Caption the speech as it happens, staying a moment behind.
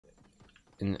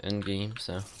in the end game,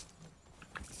 so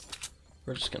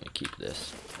we're just gonna keep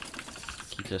this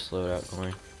loadout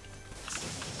going.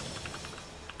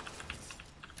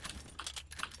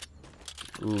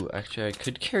 Ooh, actually I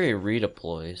could carry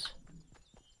redeploys.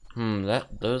 But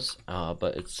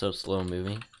it's so slow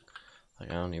moving. Like,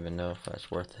 I don't even know if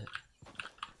that's worth it.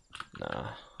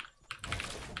 Nah.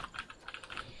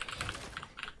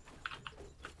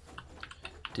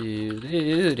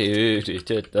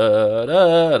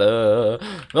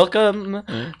 Welcome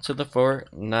to the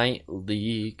Fortnite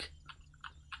League.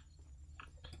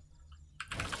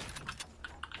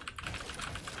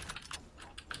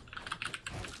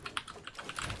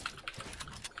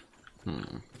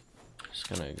 Just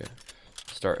gonna go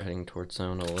start heading towards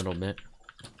zone a little bit.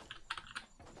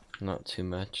 Not too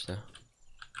much though.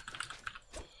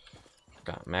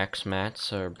 Got max mats,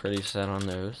 so I'm pretty set on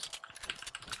those.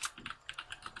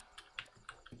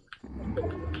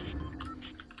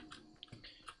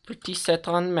 Pretty set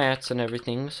on mats and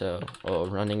everything, so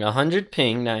running 100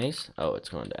 ping, nice. Oh, it's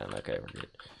going down. Okay, we're good.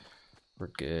 We're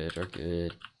good, we're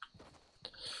good.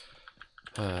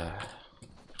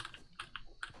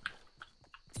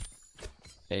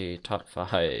 A top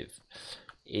 5.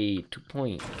 2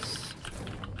 points.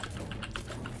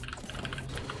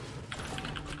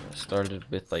 I started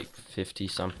with like 50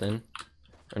 something.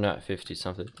 Or not 50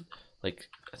 something. Like,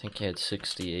 I think he had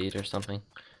 68 or something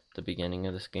at the beginning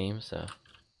of this game, so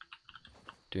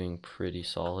doing pretty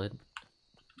solid.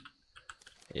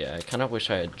 Yeah, I kind of wish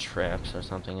I had traps or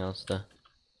something else though.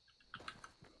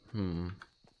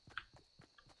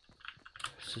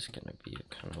 This is gonna be a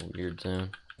kind of weird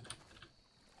zone.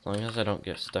 As long as I don't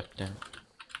get stuck down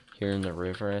here in the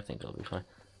river, I think I'll be fine.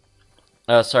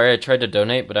 Sorry, I tried to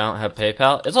donate, but I don't have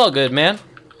PayPal. It's all good, man.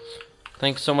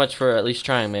 Thanks so much for at least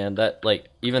trying, man. That,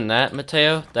 like, even that,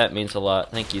 Mateo, that means a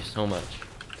lot. Thank you so much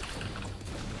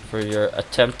for your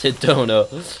attempted dono.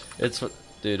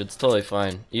 Dude, it's totally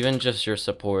fine. Even just your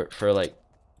support for, like,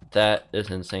 that is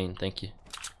insane. Thank you.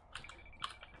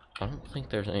 I don't think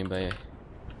there's anybody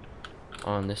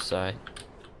on this side.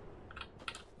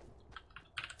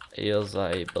 As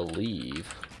I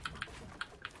believe.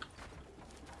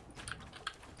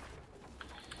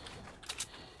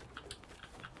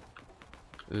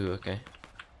 Ooh, okay.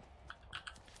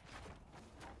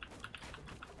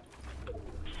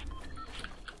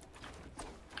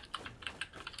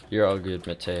 You're all good,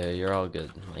 Mateo. You're all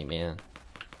good, my man.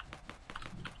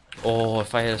 Oh,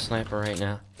 if I had a sniper right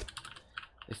now.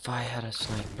 If I had a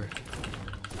sniper.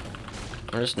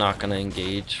 I'm just not gonna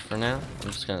engage for now.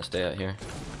 I'm just gonna stay out here.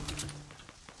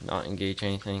 Not engage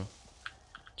anything.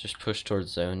 Just push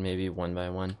towards zone, maybe one by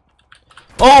one.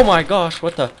 Oh my gosh,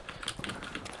 what the?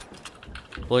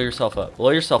 Blow yourself up.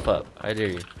 Blow yourself up. I dare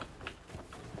you.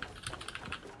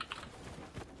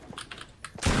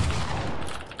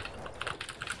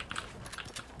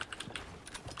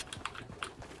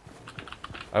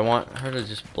 I want her to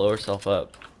just blow herself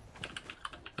up.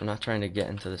 I'm not trying to get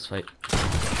into this fight.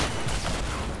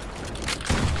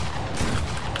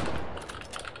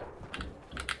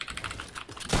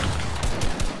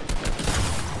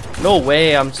 No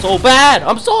way, I'm so bad!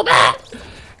 I'm so bad!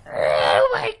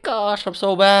 Oh my gosh, I'm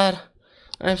so bad.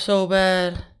 I'm so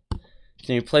bad.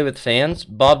 Can you play with fans?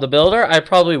 Bob the Builder? I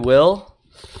probably will.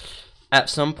 At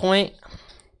some point.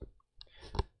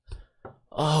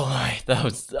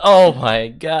 Oh my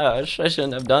gosh, I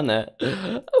shouldn't have done that.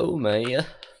 Oh my.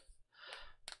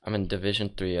 I'm in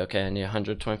Division 3. Okay, I need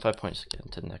 125 points to get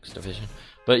into the next division.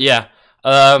 But yeah,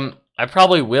 I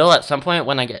probably will at some point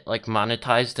when I get like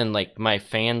monetized and like my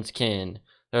fans can.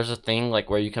 There's a thing like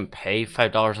where you can pay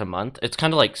 $5 a month. It's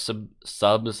kind of like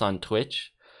subs on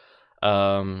Twitch,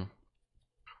 and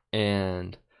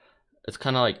it's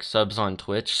kind of like subs on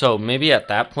Twitch. So maybe at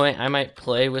that point I might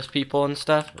play with people and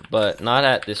stuff, but not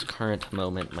at this current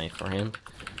moment, my friend.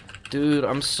 Dude,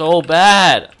 I'm so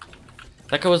bad.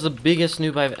 That guy was the biggest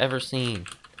noob I've ever seen.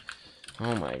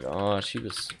 Oh my gosh, he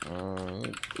was.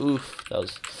 Oof, that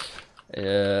was.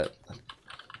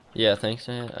 Yeah, thanks,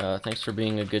 man. Thanks for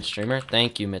being a good streamer.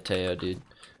 Thank you, Mateo, dude.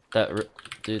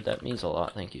 That means a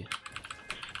lot. Thank you.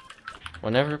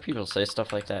 Whenever people say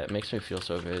stuff like that, it makes me feel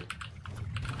so good.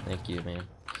 Thank you, man.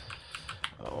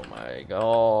 Oh my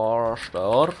gosh,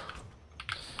 God.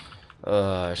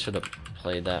 I should have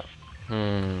played that.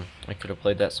 I could have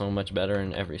played that so much better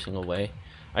in every single way.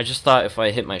 I just thought if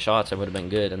I hit my shots, I would have been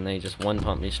good, and they just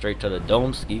one-pumped me straight to the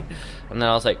dome ski. And then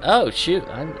I was like, oh shoot,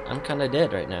 I'm kind of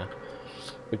dead right now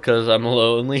because I'm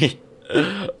lonely.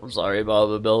 I'm sorry, Bob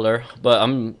the Builder, but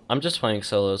I'm just playing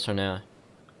solos for now.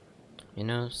 You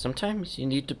know, sometimes you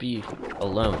need to be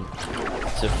alone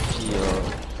to feel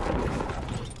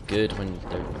good when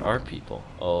there are people.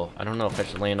 Oh, I don't know if I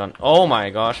should land on. Oh my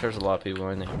gosh, there's a lot of people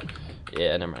in there.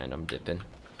 Yeah, never mind. I'm dipping.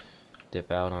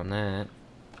 Dip out on that.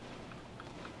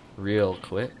 Real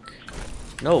quick.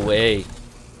 No way.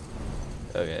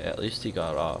 Okay, at least he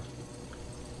got off.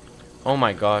 Oh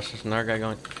my gosh, there's another guy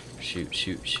going. Shoot,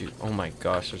 shoot, shoot. Oh my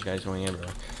gosh, there's guys going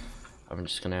everywhere. I'm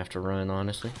just gonna have to run,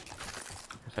 honestly.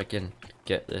 If I can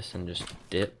get this and just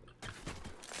dip,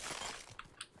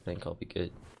 I think I'll be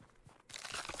good.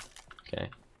 Okay.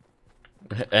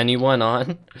 Anyone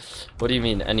on? What do you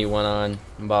mean, anyone on?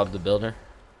 Bob the Builder?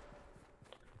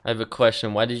 I have a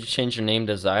question. Why did you change your name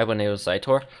to Zai when it was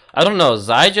Zytor? I don't know.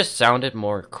 Zai just sounded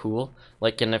more cool.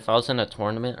 Like, and if I was in a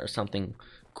tournament or something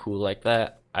cool like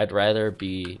that, I'd rather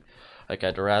be, like,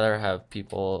 I'd rather have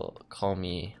people call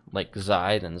me, like,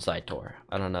 Zai than Zytor.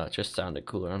 I don't know. It just sounded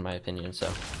cooler in my opinion,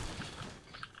 so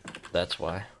that's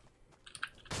why.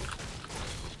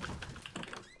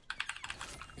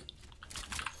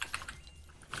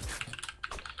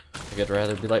 I'd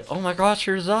rather be like, oh my gosh,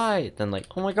 you're Zai, than like,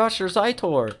 oh my gosh, you're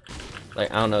Zytor.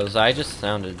 Like, I don't know, Zai just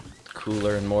sounded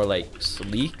cooler and more like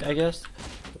sleek, I guess.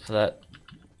 If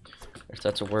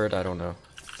that's a word, I don't know.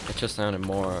 It just sounded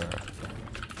more,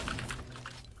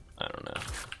 I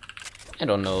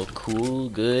don't know, cool,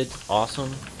 good,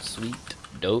 awesome, sweet,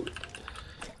 dope.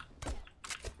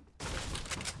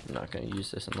 I'm not gonna use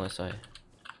this unless I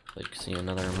like see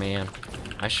another man.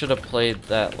 I should have played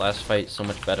that last fight so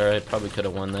much better. I probably could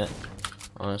have won that,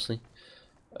 honestly.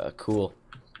 Cool.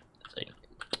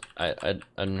 I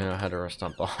don't know how to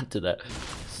respond to that.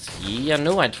 See, I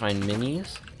knew I'd find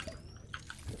minis.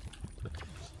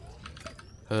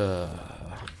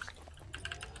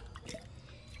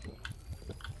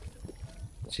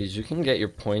 Jeez, you can get your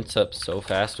points up so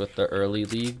fast with the early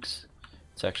leagues.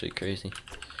 It's actually crazy.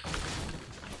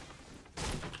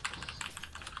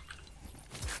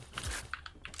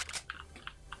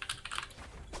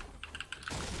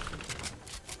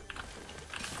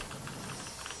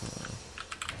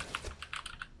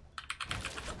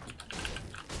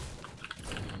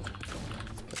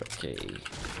 Okay.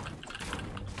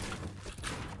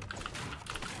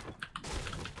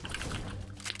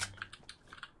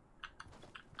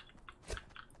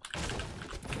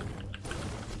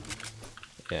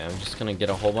 Yeah, I'm just gonna get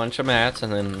a whole bunch of mats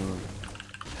and then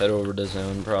head over to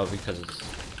zone probably because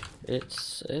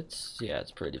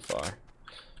it's pretty far.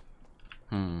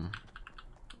 I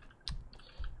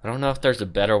don't know if there's a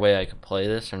better way I could play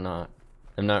this or not.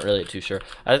 I'm not really too sure.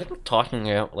 I think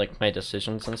talking out like my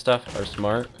decisions and stuff are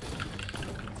smart.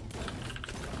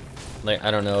 Like,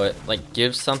 I don't know, it like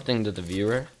gives something to the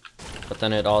viewer, but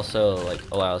then it also like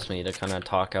allows me to kind of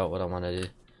talk out what I want to do.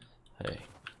 Hey.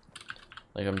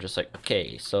 Like, I'm just like,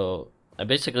 okay, so I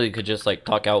basically could just like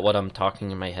talk out what I'm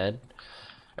talking in my head.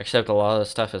 Except a lot of the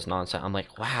stuff is nonsense. I'm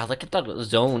like, wow, look at the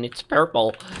zone, it's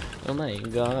purple. Oh my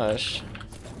gosh.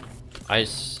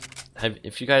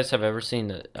 If you guys have ever seen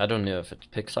it, I don't know if it's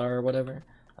Pixar or whatever.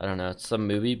 I don't know, it's some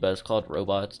movie, but it's called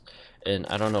Robots. And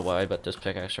I don't know why, but this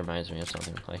pickaxe reminds me of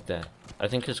something like that. I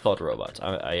think it's called Robots.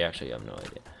 I actually have no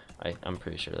idea. I'm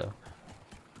pretty sure though.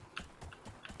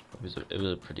 It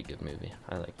was a pretty good movie.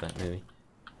 I like that movie.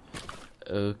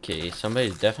 Okay,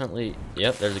 somebody's definitely.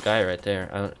 Yep, there's a guy right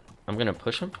there. I'm gonna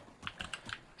push him.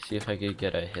 See if I could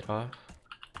get a hit off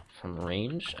from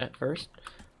range at first.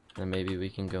 Then maybe we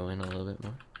can go in a little bit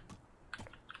more.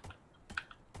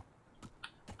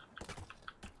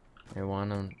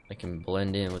 I can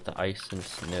blend in with the ice and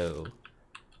snow.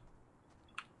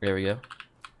 There we go.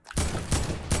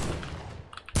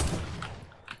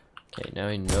 Okay, now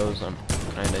he knows I'm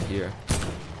kinda here.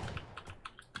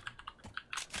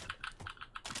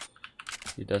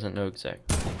 He doesn't know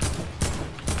exactly.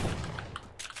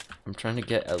 I'm trying to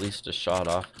get at least a shot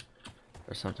off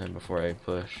or something before I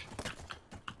push.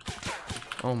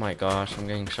 Oh my gosh, I'm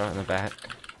getting shot in the back.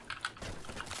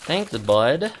 Thanks,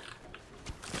 bud.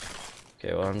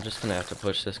 Okay, well, I'm just gonna have to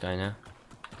push this guy now.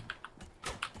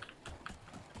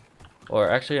 Or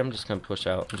actually, I'm just gonna push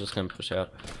out. I'm just gonna push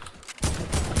out.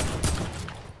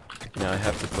 Now I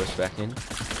have to push back in.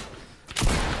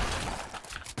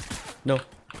 No,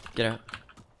 get out.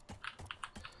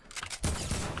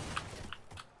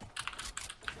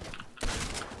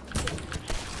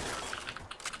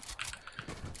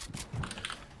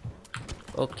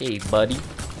 Okay, buddy.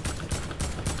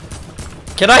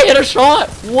 Can I hit a shot?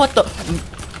 What the?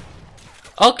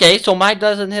 Okay, so mine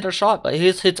doesn't hit a shot, but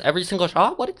his hits every single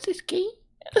shot? What is this game?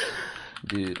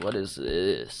 Dude, what is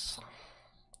this?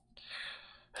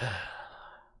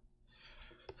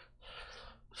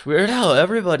 It's weird how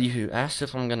everybody who asks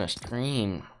if I'm gonna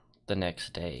stream the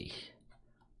next day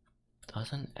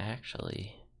doesn't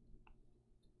actually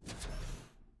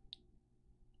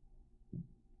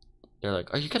They're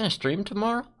like, "Are you gonna stream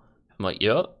tomorrow?" I'm like,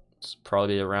 "Yup, it's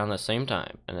probably around the same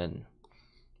time." And then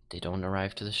they don't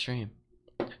arrive to the stream.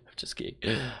 I'm just kidding.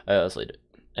 I honestly,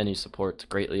 any support's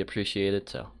greatly appreciated.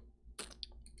 So,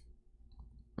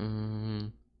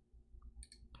 need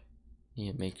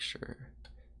to make sure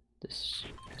this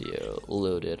video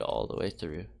loaded all the way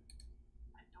through.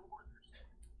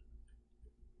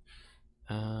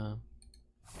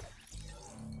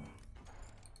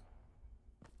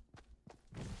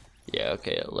 Yeah,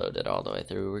 okay, it loaded all the way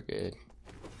through. We're good.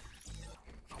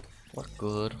 We're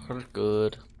good. We're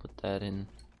good. Put that in.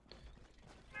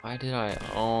 Why did I?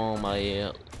 Oh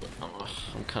my! Oh,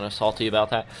 I'm kind of salty about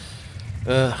that.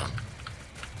 Ugh.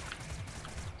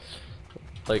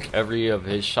 Like every of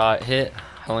his shot hit.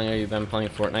 How long have you been playing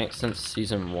Fortnite? Since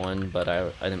season 1, but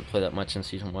I didn't play that much in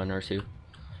season 1 or 2.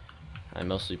 I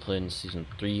mostly played in season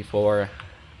 3, 4,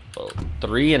 well,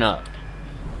 3 and up.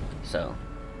 So.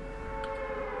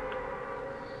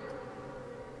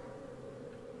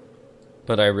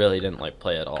 But I really didn't like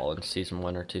play at all in season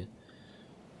 1 or 2.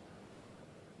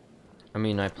 I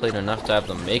mean, I played enough to have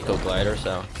the Mako glider,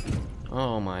 so.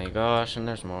 Oh my gosh, and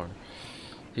there's more.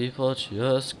 People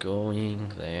just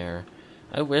going there.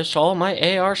 I wish all my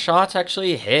AR shots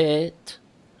actually hit.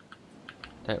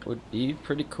 That would be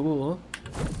pretty cool.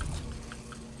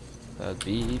 That'd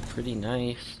be pretty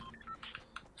nice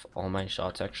if all my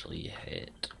shots actually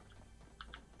hit.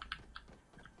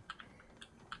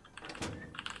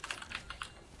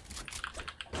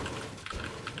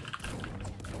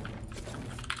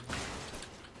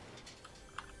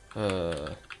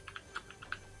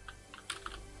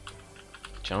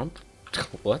 Jump?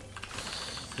 What?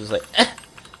 He was like, eh!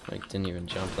 Like, didn't even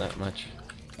jump that much.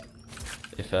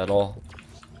 If at all.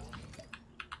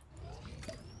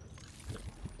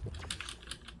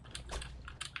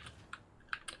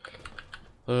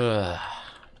 Yeah,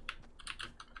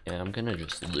 I'm gonna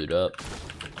just loot up.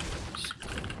 Just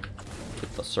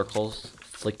get the circles.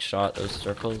 Flick shot those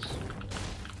circles.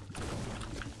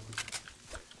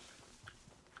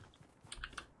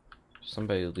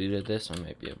 Somebody looted this, I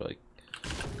might be able to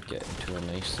get into a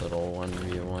nice little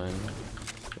 1v1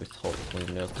 with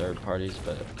hopefully no third parties,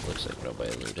 but it looks like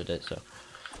nobody looted it, so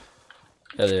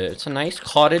yeah, it's a nice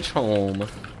cottage home.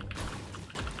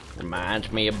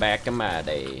 Reminds me of back in my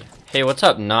day. Hey, what's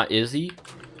up, Not Izzy?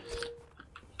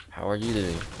 How are you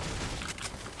doing?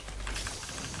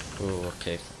 Ooh,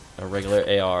 okay, a regular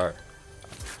AR.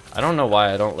 I don't know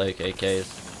why I don't like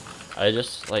AKs. I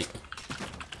just like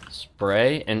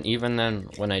spray, and even then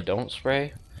when I don't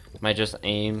spray, I just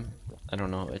aim. I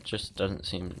don't know, it just doesn't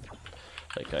seem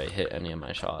like I hit any of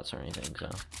my shots or anything, so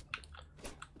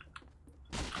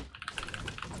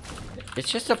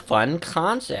it's just a fun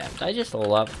concept. I just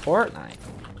love Fortnite.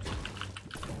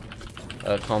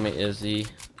 Call me Izzy.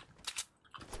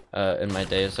 In my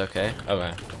day is okay.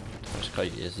 Okay, I'll just call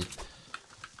you Izzy.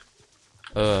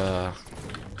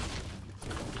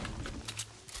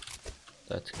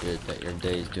 That's good that your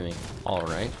day is doing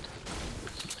alright.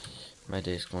 My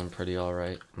day's going pretty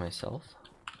alright myself.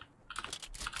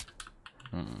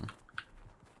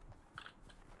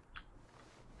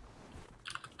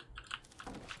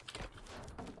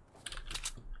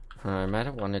 I might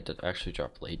have wanted to actually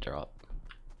drop late drop.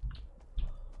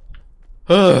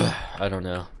 I don't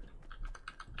know.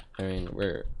 I mean,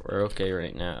 we're okay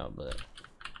right now, but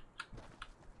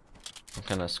I'm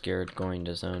kind of scared going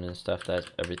to zone and stuff that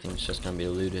everything's just gonna be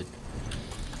looted.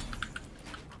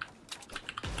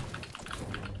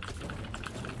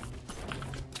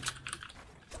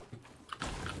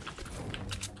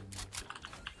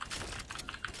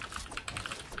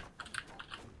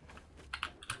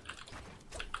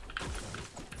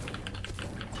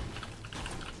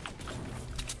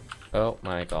 Oh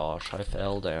my gosh, I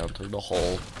fell down through the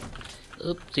hole.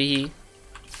 Oopsie.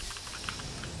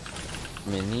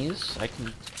 Minis, I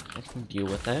can deal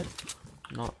with that.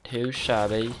 Not too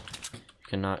shabby.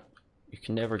 You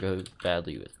can never go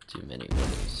badly with too many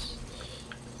minis.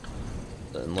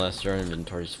 Unless your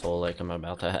inventory's full like I'm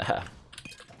about to have.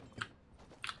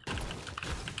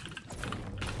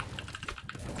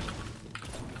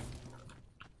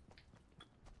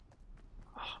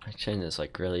 Oh, my chin is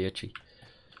like really itchy.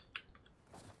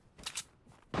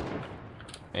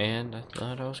 And I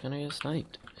thought I was gonna get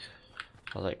sniped.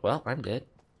 I was like, well, I'm dead.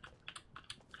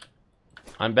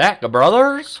 I'm back,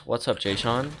 brothers! What's up, Jay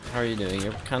Sean? How are you doing?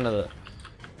 You're kind of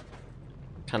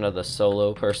the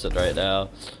solo person right now.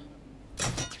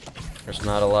 There's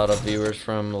not a lot of viewers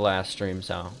from the last stream,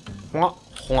 so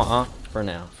for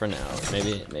now.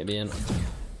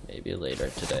 Maybe later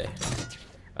today.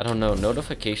 I don't know,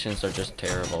 notifications are just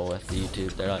terrible with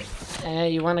YouTube. They're like, hey,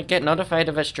 you want to get notified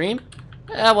of a stream?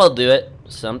 Yeah, we'll do it.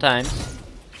 Sometimes.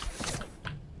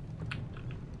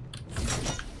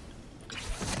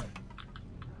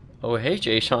 Oh, hey,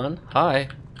 Jay-Sean. Hi.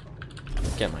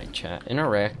 Look at my chat.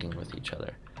 Interacting with each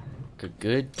other. A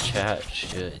good chat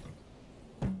should.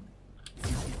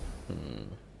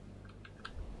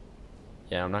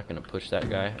 Yeah, I'm not gonna push that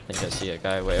guy. I think I see a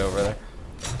guy way over there.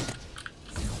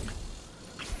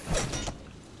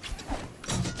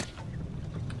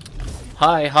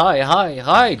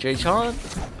 Hi, Jay-Sean.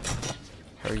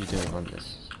 How are you doing on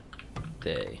this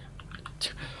day?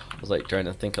 I was like trying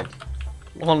to think of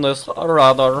on this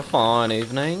rather fine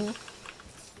evening.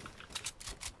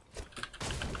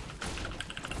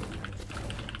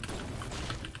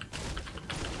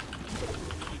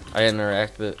 I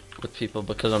interact with people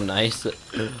because I'm nice.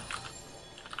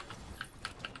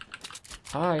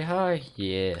 Hi,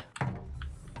 yeah.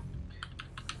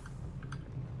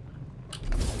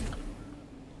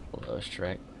 Hello,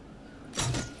 Shrek.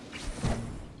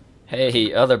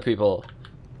 Hey, other people.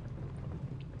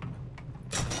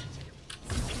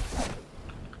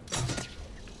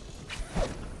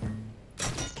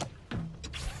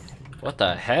 What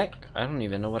the heck? I don't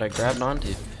even know what I grabbed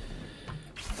onto.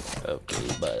 Okay,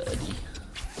 buddy.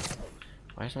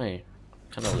 Why is my...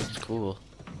 kinda looks cool.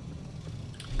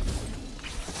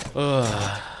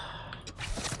 Ugh.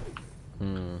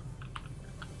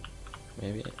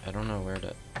 Maybe... I don't know where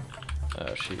to...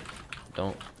 Oh, shoot.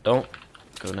 Don't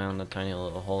go down the tiny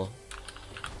little hole.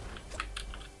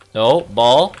 No!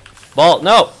 Ball! Ball!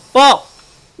 No! Ball!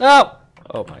 No!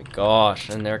 Oh my gosh,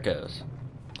 and there it goes.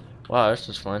 Wow, this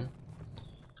was fun.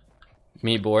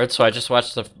 Me bored, so I just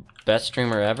watched the best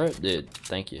streamer ever? Dude,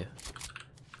 thank you.